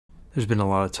There's been a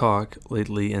lot of talk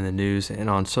lately in the news and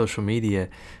on social media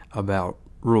about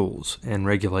rules and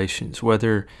regulations,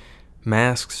 whether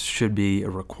masks should be a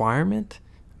requirement,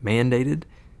 mandated,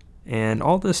 and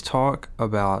all this talk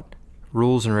about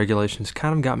rules and regulations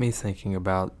kind of got me thinking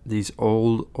about these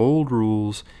old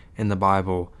rules in the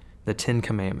Bible, the Ten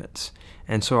Commandments.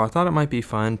 And so I thought it might be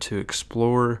fun to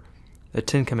explore the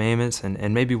Ten Commandments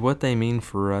and maybe what they mean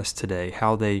for us today,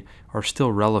 how they are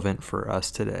still relevant for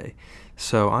us today.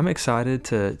 So I'm excited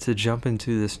to jump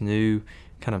into this new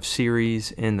kind of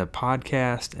series in the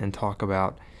podcast and talk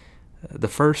about the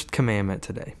first commandment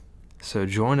today. So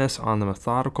join us on the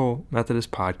Methodical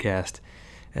Methodist Podcast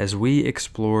as we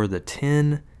explore the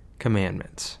 10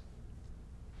 Commandments.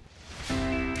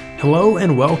 Hello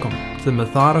and welcome to the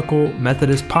Methodical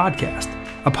Methodist Podcast,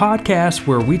 a podcast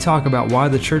where we talk about why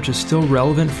the church is still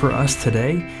relevant for us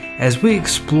today as we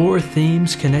explore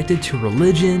themes connected to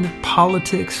religion,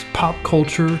 politics, pop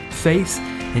culture, faith,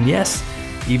 and yes,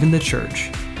 even the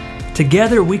church.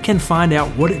 Together we can find out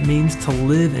what it means to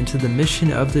live into the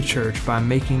mission of the church by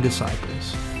making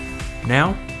disciples.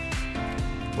 Now,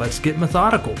 let's get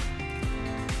methodical.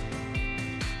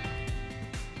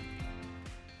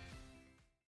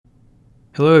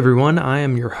 Hello everyone, I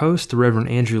am your host, the Reverend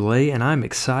Andrew Lay, and I'm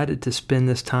excited to spend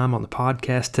this time on the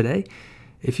podcast today.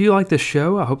 If you like the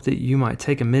show, I hope that you might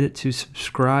take a minute to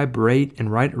subscribe, rate,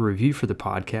 and write a review for the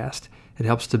podcast. It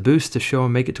helps to boost the show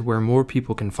and make it to where more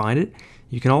people can find it.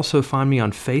 You can also find me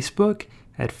on Facebook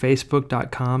at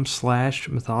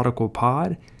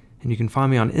facebook.com/methodicalpod, and you can find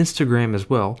me on Instagram as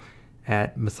well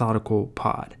at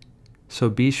methodicalpod. So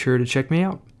be sure to check me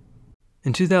out.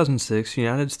 In 2006,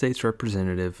 United States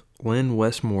Representative Lynn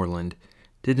Westmoreland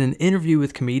did an interview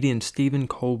with comedian Stephen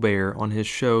Colbert on his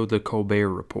show The Colbert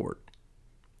Report.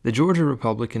 The Georgia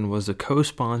Republican was the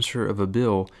co-sponsor of a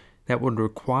bill that would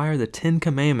require the 10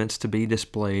 Commandments to be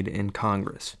displayed in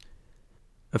Congress.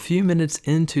 A few minutes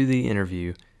into the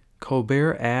interview,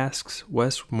 Colbert asks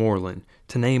Westmoreland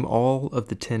to name all of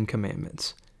the 10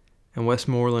 Commandments. And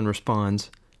Westmoreland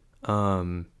responds,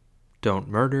 don't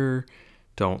murder,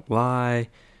 don't lie,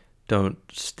 don't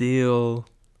steal.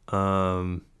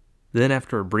 Then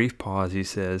after a brief pause, he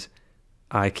says,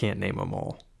 I can't name them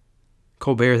all.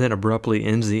 Colbert then abruptly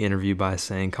ends the interview by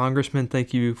saying, Congressman,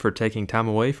 thank you for taking time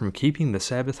away from keeping the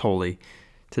Sabbath holy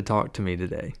to talk to me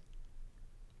today.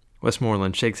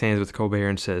 Westmoreland shakes hands with Colbert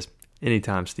and says,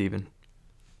 anytime, Stephen.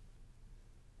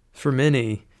 For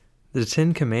many, the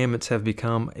 10 Commandments have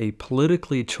become a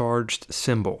politically charged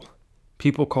symbol.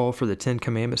 People call for the 10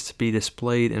 Commandments to be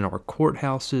displayed in our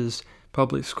courthouses,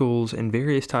 public schools, and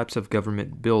various types of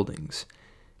government buildings.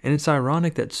 And it's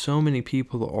ironic that so many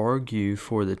people argue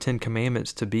for the 10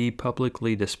 Commandments to be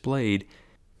publicly displayed,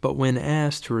 but when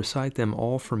asked to recite them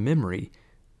all from memory,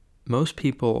 most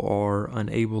people are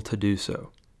unable to do so.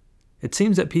 It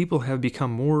seems that people have become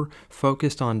more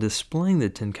focused on displaying the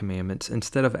 10 Commandments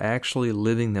instead of actually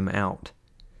living them out.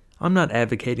 I'm not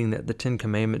advocating that the 10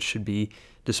 Commandments should be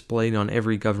displayed on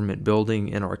every government building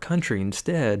in our country.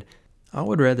 Instead, I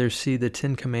would rather see the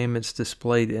 10 Commandments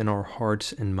displayed in our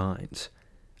hearts and minds.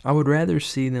 I would rather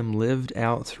see them lived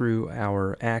out through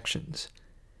our actions.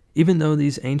 Even though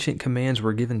these ancient commands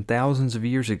were given thousands of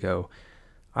years ago,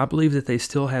 I believe that they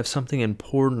still have something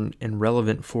important and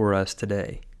relevant for us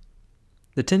today.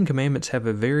 The 10 Commandments have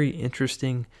a very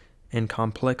interesting and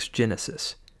complex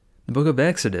genesis. The book of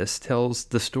Exodus tells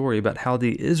the story about how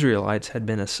the Israelites had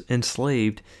been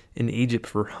enslaved in Egypt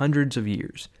for hundreds of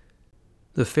years.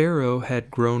 The Pharaoh had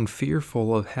grown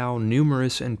fearful of how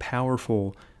numerous and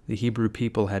powerful the Hebrew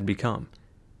people had become.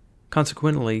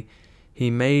 Consequently, he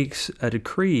makes a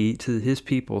decree to his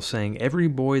people saying, every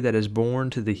boy that is born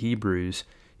to the Hebrews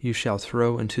you shall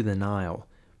throw into the Nile,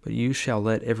 but you shall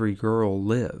let every girl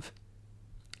live.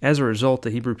 As a result,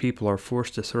 the Hebrew people are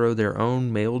forced to throw their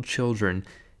own male children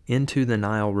into the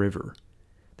Nile River.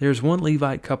 There's one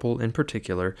Levite couple in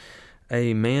particular,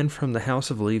 a man from the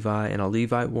house of Levi and a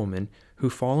Levite woman, who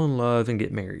fall in love and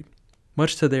get married.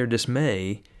 Much to their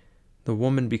dismay, the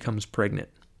woman becomes pregnant.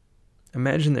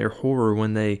 Imagine their horror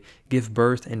when they give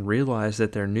birth and realize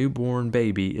that their newborn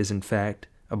baby is in fact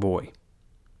a boy.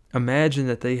 Imagine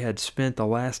that they had spent the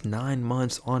last 9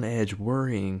 months on edge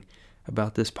worrying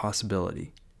about this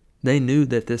possibility. They knew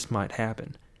that this might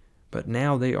happen, but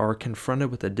now they are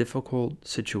confronted with a difficult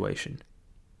situation.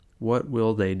 What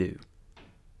will they do?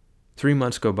 3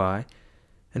 months go by,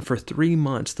 and for 3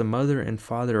 months the mother and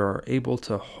father are able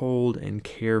to hold and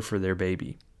care for their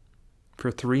baby. For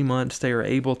 3 months they are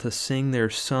able to sing their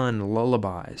son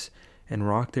lullabies and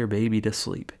rock their baby to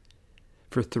sleep.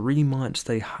 For 3 months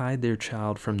they hide their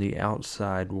child from the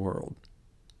outside world.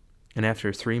 And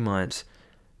after 3 months,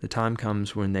 The time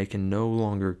comes when they can no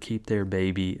longer keep their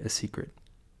baby a secret.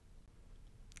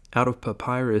 Out of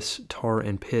papyrus, tar,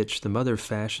 and pitch, the mother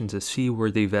fashions a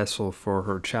seaworthy vessel for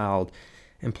her child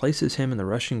and places him in the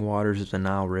rushing waters of the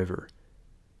Nile River.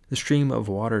 The stream of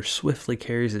water swiftly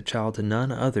carries the child to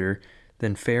none other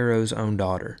than Pharaoh's own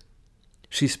daughter.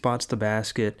 She spots the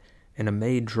basket, and a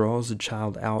maid draws the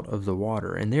child out of the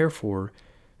water, and therefore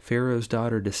Pharaoh's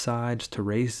daughter decides to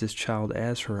raise this child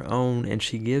as her own, and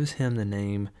she gives him the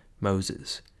name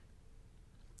Moses.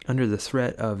 Under the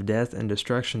threat of death and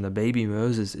destruction, the baby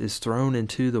Moses is thrown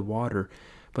into the water,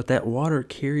 but that water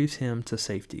carries him to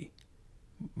safety.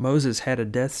 Moses had a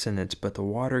death sentence, but the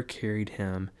water carried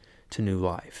him to new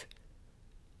life.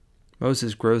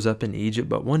 Moses grows up in Egypt,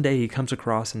 but one day he comes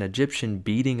across an Egyptian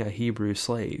beating a Hebrew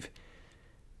slave.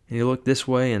 And he looked this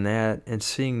way and that, and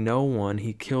seeing no one,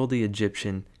 he killed the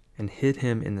Egyptian and hid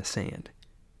him in the sand.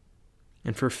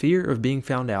 And for fear of being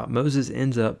found out, Moses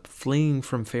ends up fleeing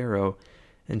from Pharaoh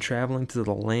and traveling to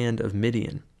the land of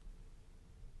Midian.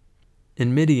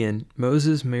 In Midian,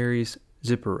 Moses marries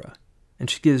Zipporah, and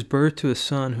she gives birth to a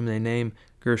son whom they name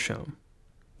Gershom.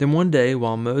 Then one day,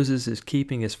 while Moses is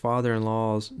keeping his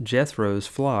father-in-law's Jethro's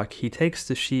flock, he takes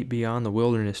the sheep beyond the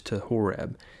wilderness to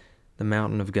Horeb, the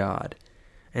mountain of God.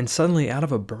 And suddenly, out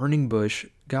of a burning bush,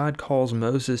 God calls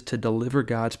Moses to deliver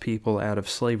God's people out of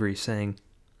slavery, saying,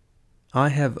 "I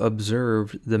have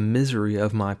observed the misery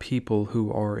of my people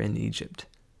who are in Egypt.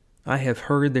 I have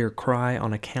heard their cry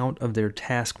on account of their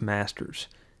taskmasters.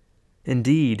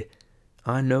 Indeed,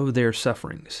 I know their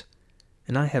sufferings,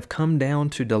 and I have come down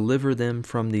to deliver them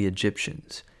from the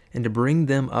Egyptians, and to bring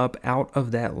them up out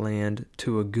of that land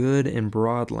to a good and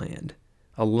broad land,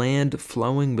 a land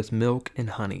flowing with milk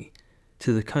and honey,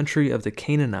 to the country of the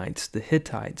Canaanites, the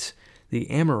Hittites, the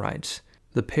Amorites,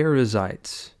 the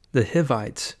Perizzites, the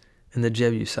Hivites, and the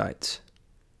Jebusites.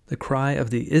 The cry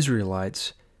of the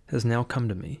Israelites has now come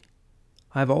to me.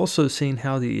 I have also seen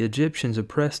how the Egyptians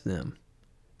oppressed them.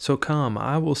 So come,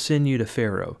 I will send you to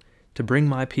Pharaoh to bring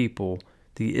my people,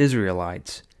 the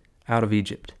Israelites, out of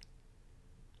Egypt."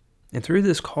 And through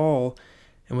this call,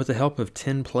 and with the help of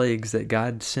 10 plagues that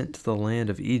God sent to the land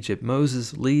of Egypt,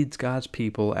 Moses leads God's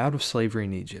people out of slavery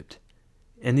in Egypt.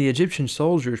 And the Egyptian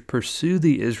soldiers pursue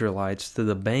the Israelites to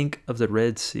the bank of the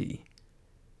Red Sea.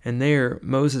 And there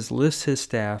Moses lifts his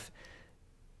staff,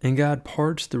 and God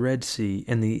parts the Red Sea,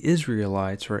 and the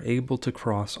Israelites are able to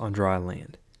cross on dry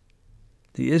land.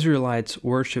 The Israelites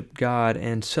worship God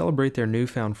and celebrate their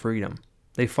newfound freedom.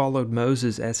 They followed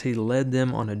Moses as he led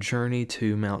them on a journey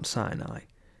to Mount Sinai.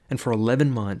 And for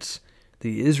 11 months,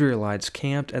 the Israelites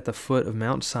camped at the foot of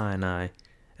Mount Sinai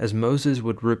as Moses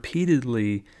would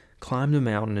repeatedly climb the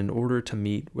mountain in order to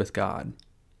meet with God.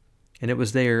 And it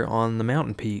was there on the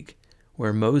mountain peak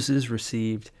where Moses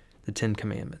received the 10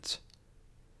 Commandments.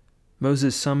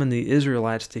 Moses summoned the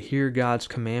Israelites to hear God's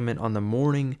commandment on the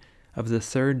morning of the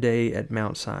 3rd day at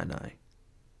Mount Sinai.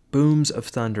 Booms of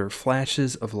thunder,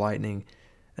 flashes of lightning,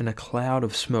 and a cloud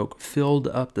of smoke filled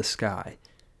up the sky.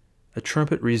 A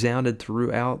trumpet resounded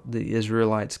throughout the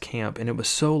Israelites' camp, and it was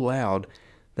so loud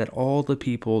that all the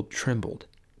people trembled.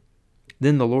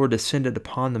 Then the Lord descended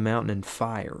upon the mountain in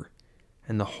fire,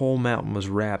 and the whole mountain was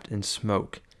wrapped in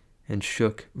smoke and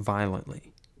shook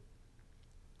violently.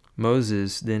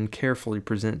 Moses then carefully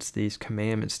presents these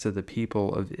commandments to the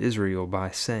people of Israel by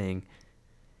saying,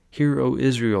 "Hear, O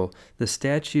Israel, the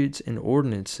statutes and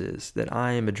ordinances that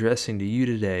I am addressing to you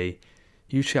today.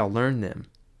 You shall learn them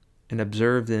and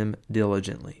observe them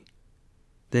diligently."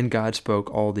 Then God spoke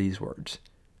all these words.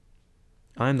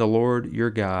 "I am the Lord your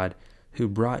God, who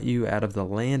brought you out of the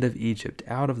land of Egypt,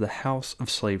 out of the house of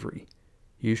slavery.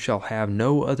 You shall have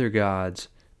no other gods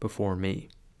before me.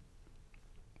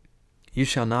 You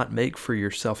shall not make for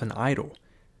yourself an idol,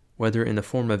 whether in the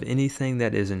form of anything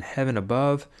that is in heaven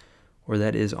above, or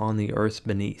that is on the earth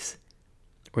beneath,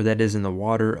 or that is in the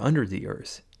water under the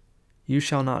earth. You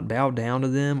shall not bow down to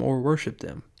them or worship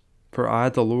them. For I,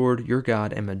 the Lord your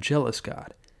God, am a jealous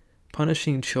God,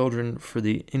 punishing children for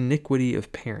the iniquity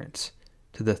of parents,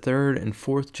 to the 3rd and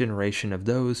 4th generation of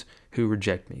those who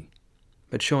reject me,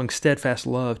 but showing steadfast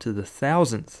love to the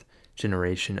 1,000th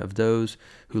generation of those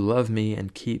who love me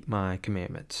and keep my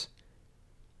commandments.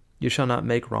 You shall not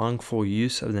make wrongful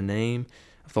use of the name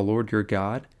of the Lord your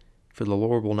God, for the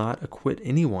Lord will not acquit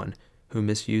anyone who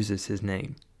misuses his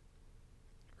name.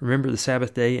 Remember the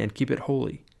Sabbath day and keep it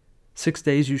holy. 6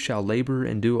 days you shall labor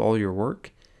and do all your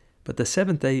work, but the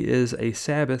 7th day is a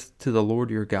Sabbath to the Lord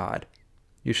your God.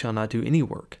 You shall not do any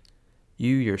work.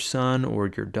 You, your son or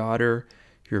your daughter,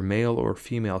 your male or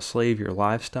female slave, your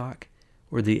livestock,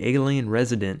 or the alien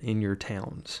resident in your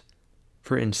towns.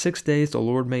 For in 6 days the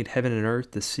Lord made heaven and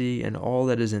earth, the sea, and all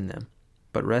that is in them,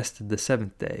 but rested the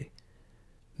seventh day.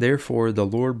 Therefore the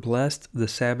Lord blessed the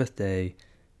Sabbath day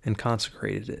and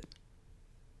consecrated it.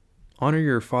 Honor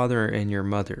your father and your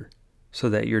mother, so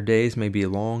that your days may be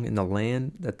long in the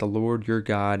land that the Lord your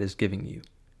God is giving you.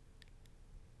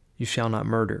 You shall not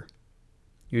murder.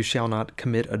 You shall not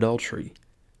commit adultery.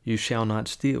 You shall not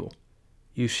steal.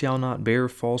 You shall not bear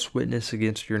false witness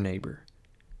against your neighbor.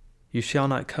 You shall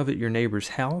not covet your neighbor's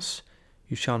house.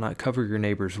 You shall not covet your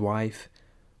neighbor's wife,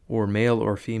 or male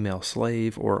or female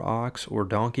slave, or ox, or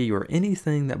donkey, or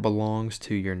anything that belongs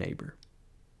to your neighbor.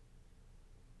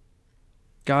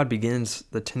 God begins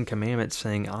the Ten Commandments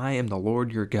saying, I am the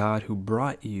Lord your God who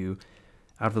brought you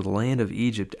out of the land of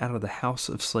Egypt, out of the house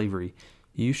of slavery.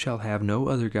 You shall have no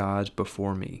other gods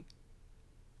before me.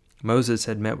 Moses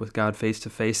had met with God face to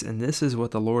face, and this is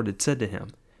what the Lord had said to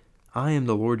him. I am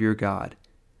the Lord your God.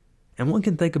 And one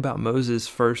can think about Moses'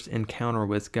 first encounter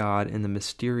with God in the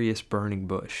mysterious burning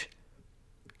bush.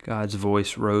 God's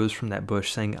voice rose from that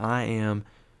bush saying, I am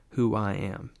who I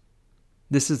am.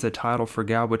 This is the title for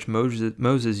God which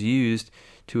Moses used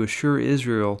to assure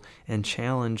Israel and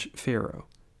challenge Pharaoh.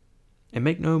 And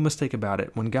make no mistake about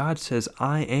it, when God says,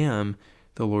 I am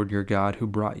the Lord your God who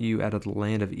brought you out of the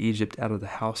land of Egypt, out of the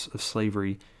house of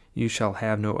slavery, you shall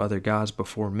have no other gods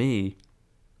before me.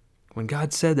 When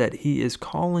God said that, he is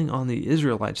calling on the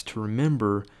Israelites to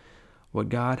remember what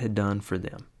God had done for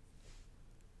them.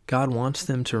 God wants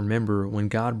them to remember when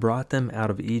God brought them out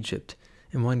of Egypt,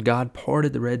 and when God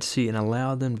parted the Red Sea and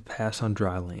allowed them to pass on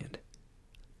dry land.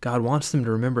 God wants them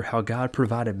to remember how God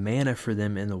provided manna for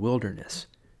them in the wilderness.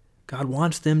 God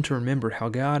wants them to remember how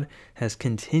God has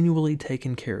continually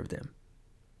taken care of them.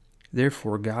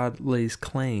 Therefore, God lays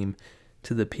claim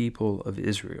to the people of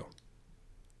Israel.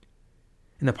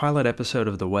 In the pilot episode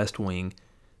of The West Wing,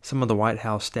 some of the White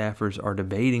House staffers are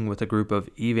debating with a group of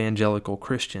evangelical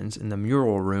Christians in the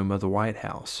mural room of the White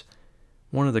House.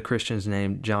 One of the Christians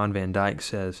named John Van Dyke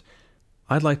says,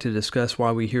 I'd like to discuss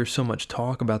why we hear so much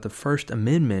talk about the First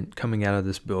Amendment coming out of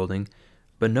this building,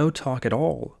 but no talk at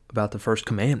all about the First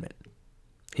Commandment.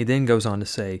 He then goes on to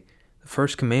say, the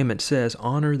First Commandment says,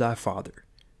 honor thy father.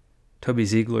 Toby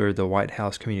Ziegler, the White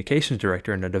House communications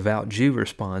director and a devout Jew,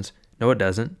 responds, no, it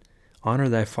doesn't. Honor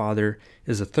thy father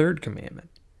is the third commandment.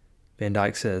 Van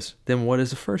Dyke says, then what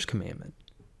is the first commandment?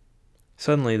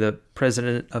 Suddenly, the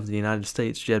President of the United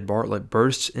States, Jed Bartlett,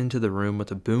 bursts into the room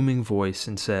with a booming voice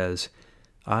and says,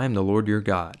 I am the Lord your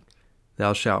God.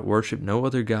 Thou shalt worship no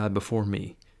other God before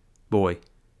me. Boy,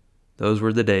 those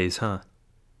were the days, huh?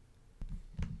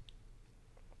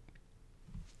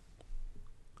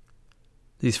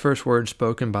 These first words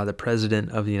spoken by the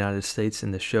President of the United States in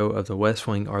the show of The West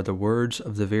Wing are the words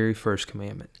of the very first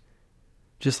commandment.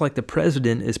 Just like the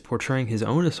President is portraying his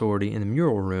own authority in the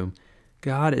mural room,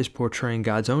 God is portraying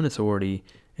God's own authority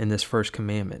in this first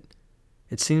commandment.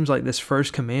 It seems like this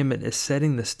first commandment is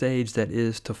setting the stage that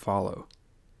is to follow.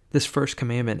 This first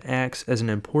commandment acts as an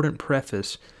important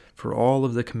preface for all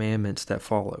of the commandments that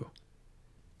follow.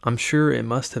 I'm sure it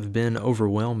must have been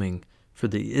overwhelming for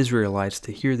the Israelites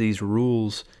to hear these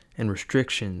rules and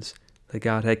restrictions that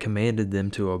God had commanded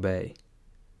them to obey.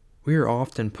 We are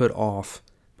often put off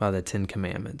by the Ten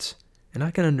Commandments, and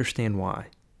I can understand why.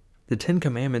 The Ten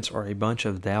Commandments are a bunch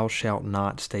of thou shalt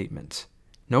not statements.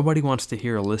 Nobody wants to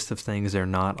hear a list of things they're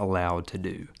not allowed to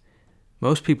do.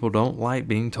 Most people don't like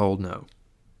being told no.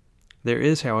 There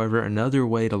is, however, another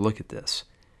way to look at this.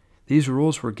 These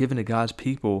rules were given to God's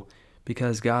people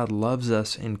because God loves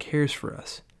us and cares for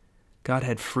us. God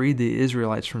had freed the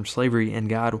Israelites from slavery, and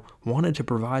God wanted to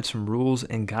provide some rules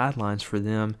and guidelines for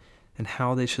them and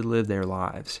how they should live their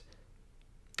lives.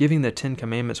 Giving the Ten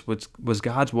Commandments was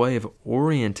God's way of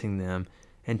orienting them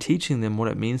and teaching them what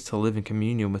it means to live in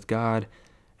communion with God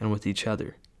and with each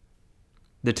other.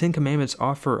 The Ten Commandments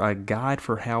offer a guide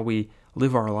for how we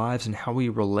live our lives and how we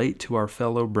relate to our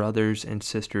fellow brothers and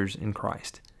sisters in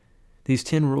Christ. These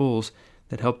 10 rules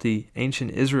that helped the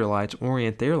ancient Israelites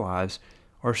orient their lives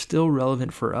are still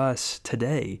relevant for us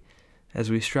today as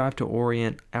we strive to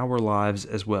orient our lives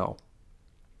as well.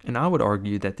 And I would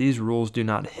argue that these rules do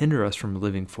not hinder us from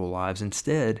living full lives.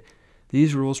 Instead,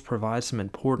 these rules provide some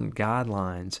important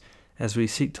guidelines as we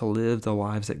seek to live the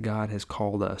lives that God has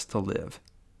called us to live.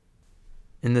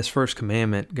 In this first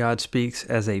commandment, God speaks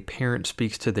as a parent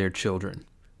speaks to their children.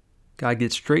 God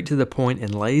gets straight to the point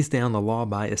and lays down the law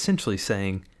by essentially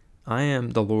saying, I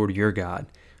am the Lord your God,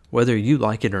 whether you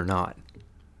like it or not.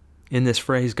 In this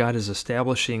phrase, God is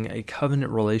establishing a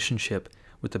covenant relationship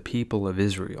with the people of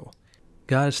Israel.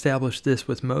 God established this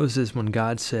with Moses when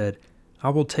God said, I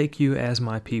will take you as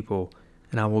my people,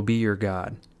 and I will be your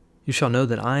God. You shall know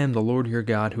that I am the Lord your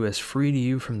God who has freed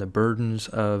you from the burdens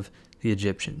of the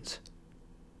Egyptians.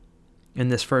 In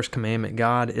this first commandment,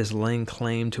 God is laying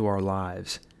claim to our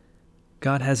lives.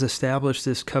 God has established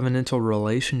this covenantal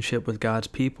relationship with God's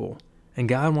people, and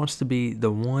God wants to be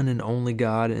the one and only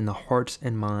God in the hearts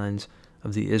and minds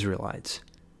of the Israelites.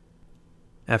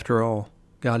 After all,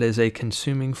 God is a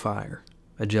consuming fire,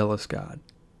 a jealous God.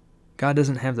 God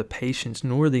doesn't have the patience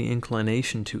nor the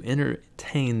inclination to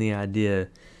entertain the idea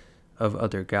of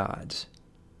other gods.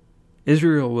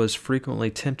 Israel was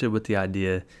frequently tempted with the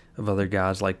idea of other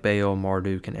gods like Baal,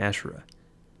 Marduk, and Asherah.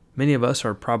 Many of us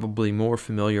are probably more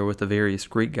familiar with the various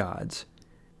Greek gods.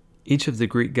 Each of the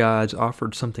Greek gods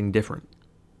offered something different.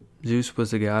 Zeus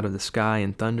was the god of the sky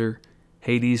and thunder.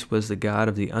 Hades was the god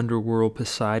of the underworld.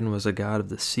 Poseidon was the god of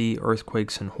the sea,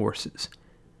 earthquakes, and horses.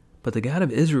 But the God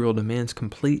of Israel demands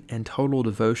complete and total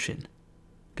devotion.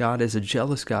 God is a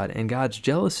jealous God, and God's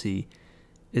jealousy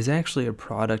is actually a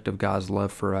product of God's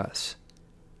love for us.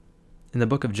 In the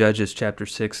book of Judges, chapter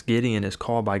 6, Gideon is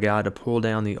called by God to pull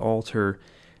down the altar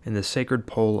and the sacred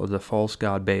pole of the false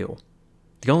god Baal.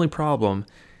 The only problem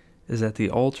is that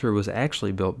the altar was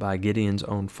actually built by Gideon's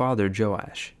own father,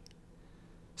 Joash.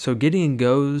 So Gideon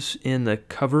goes in the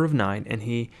cover of night and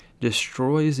he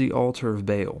destroys the altar of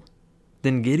Baal.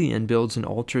 Then Gideon builds an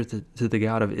altar to the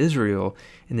God of Israel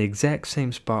in the exact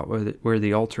same spot where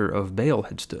the altar of Baal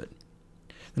had stood.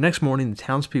 The next morning, the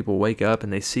townspeople wake up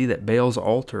and they see that Baal's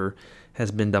altar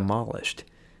has been demolished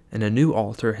and a new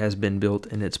altar has been built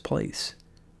in its place.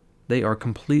 They are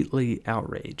completely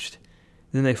outraged.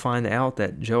 Then they find out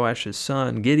that Joash's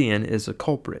son, Gideon, is a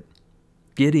culprit.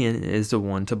 Gideon is the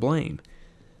one to blame.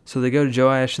 So they go to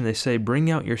Joash and they say,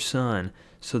 "Bring out your son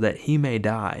so that he may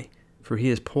die, for he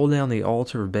has pulled down the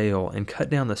altar of Baal and cut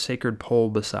down the sacred pole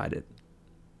beside it."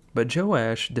 But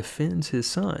Joash defends his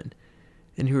son,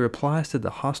 and he replies to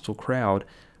the hostile crowd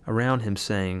around him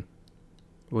saying,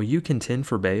 "Will you contend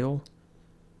for Baal,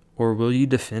 or will you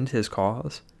defend his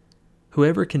cause?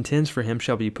 Whoever contends for him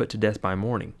shall be put to death by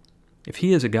morning. If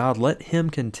he is a god, let him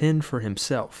contend for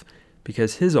himself,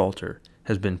 because his altar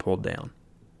has been pulled down."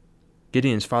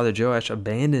 Gideon's father Joash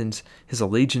abandons his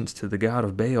allegiance to the god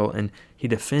of Baal, and he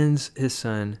defends his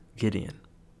son Gideon.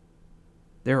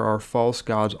 There are false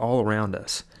gods all around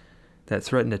us that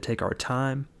threaten to take our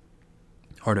time,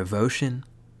 our devotion,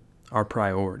 our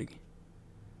priority.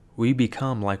 We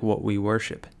become like what we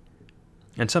worship.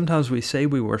 And sometimes we say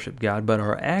we worship God, but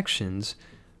our actions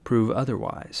prove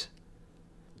otherwise.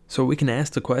 So we can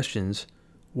ask the questions,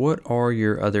 what are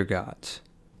your other gods?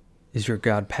 Is your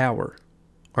God power?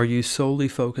 Are you solely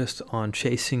focused on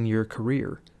chasing your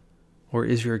career? Or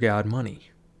is your God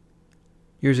money?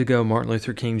 Years ago, Martin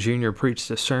Luther King Jr. preached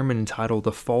a sermon entitled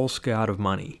 "The False God of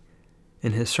Money."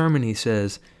 In his sermon, he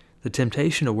says, "The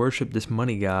temptation to worship this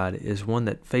money god is one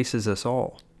that faces us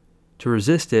all. To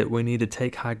resist it, we need to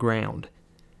take high ground.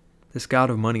 This god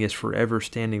of money is forever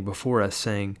standing before us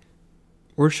saying,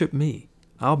 'Worship me.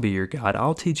 I'll be your God.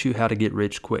 I'll teach you how to get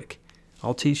rich quick.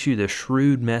 I'll teach you the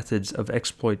shrewd methods of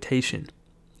exploitation.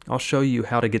 I'll show you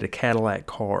how to get a Cadillac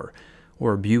car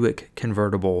or a Buick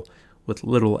convertible with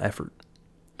little effort.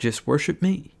 Just worship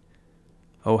me.'"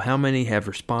 Oh, how many have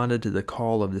responded to the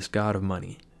call of this god of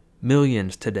money?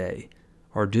 Millions today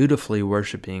are dutifully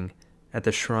worshiping at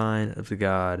the shrine of the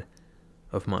god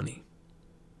of money.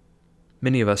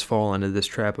 Many of us fall into this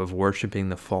trap of worshiping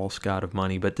the false god of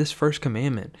money, but this first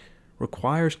commandment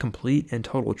requires complete and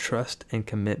total trust and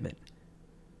commitment.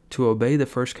 To obey the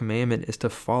first commandment is to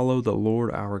follow the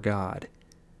Lord our God.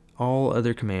 All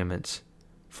other commandments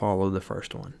follow the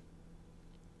first one.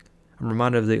 I'm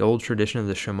reminded of the old tradition of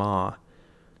the Shema.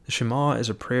 The Shema is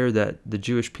a prayer that the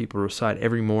Jewish people recite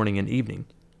every morning and evening.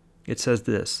 It says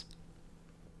this: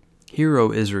 "Hear,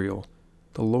 O Israel,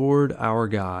 the Lord our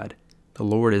God, the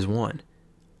Lord is one.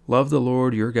 Love the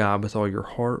Lord your God with all your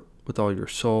heart, with all your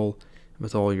soul, and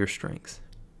with all your strength."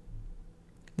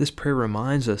 This prayer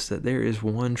reminds us that there is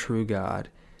one true God,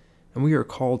 and we are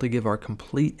called to give our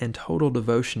complete and total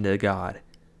devotion to God.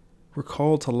 We're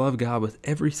called to love God with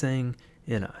everything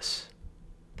in us.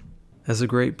 As the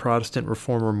great Protestant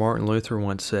reformer Martin Luther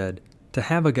once said, "To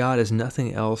have a God is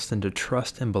nothing else than to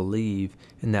trust and believe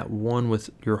in that one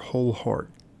with your whole heart.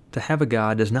 To have a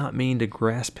God does not mean to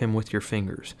grasp him with your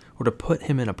fingers, or to put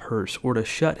him in a purse, or to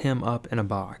shut him up in a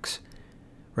box.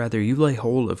 Rather, you lay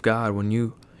hold of God when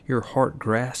your heart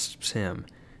grasps him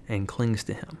and clings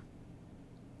to him."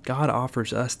 God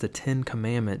offers us the 10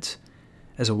 Commandments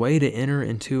as a way to enter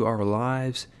into our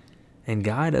lives and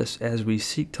guide us as we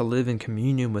seek to live in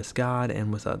communion with God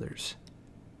and with others.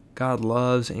 God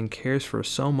loves and cares for us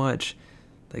so much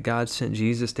that God sent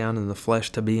Jesus down in the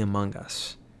flesh to be among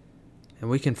us. And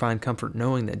we can find comfort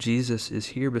knowing that Jesus is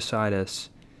here beside us,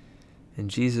 and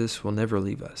Jesus will never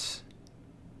leave us.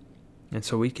 And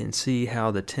so we can see how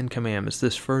the Ten Commandments,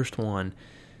 this first one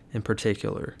in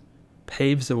particular,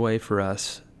 paves the way for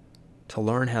us to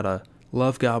learn how to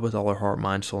love God with all our heart,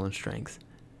 mind, soul, and strength,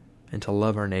 and to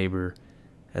love our neighbor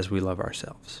as we love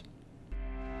ourselves.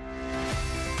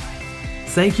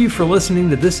 Thank you for listening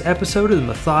to this episode of the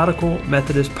Methodical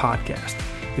Methodist Podcast.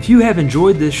 If you have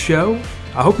enjoyed this show,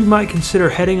 I hope you might consider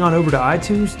heading on over to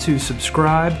iTunes to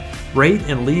subscribe, rate,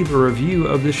 and leave a review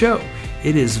of the show.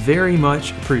 It is very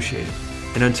much appreciated.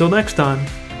 And until next time,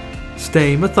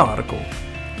 stay methodical.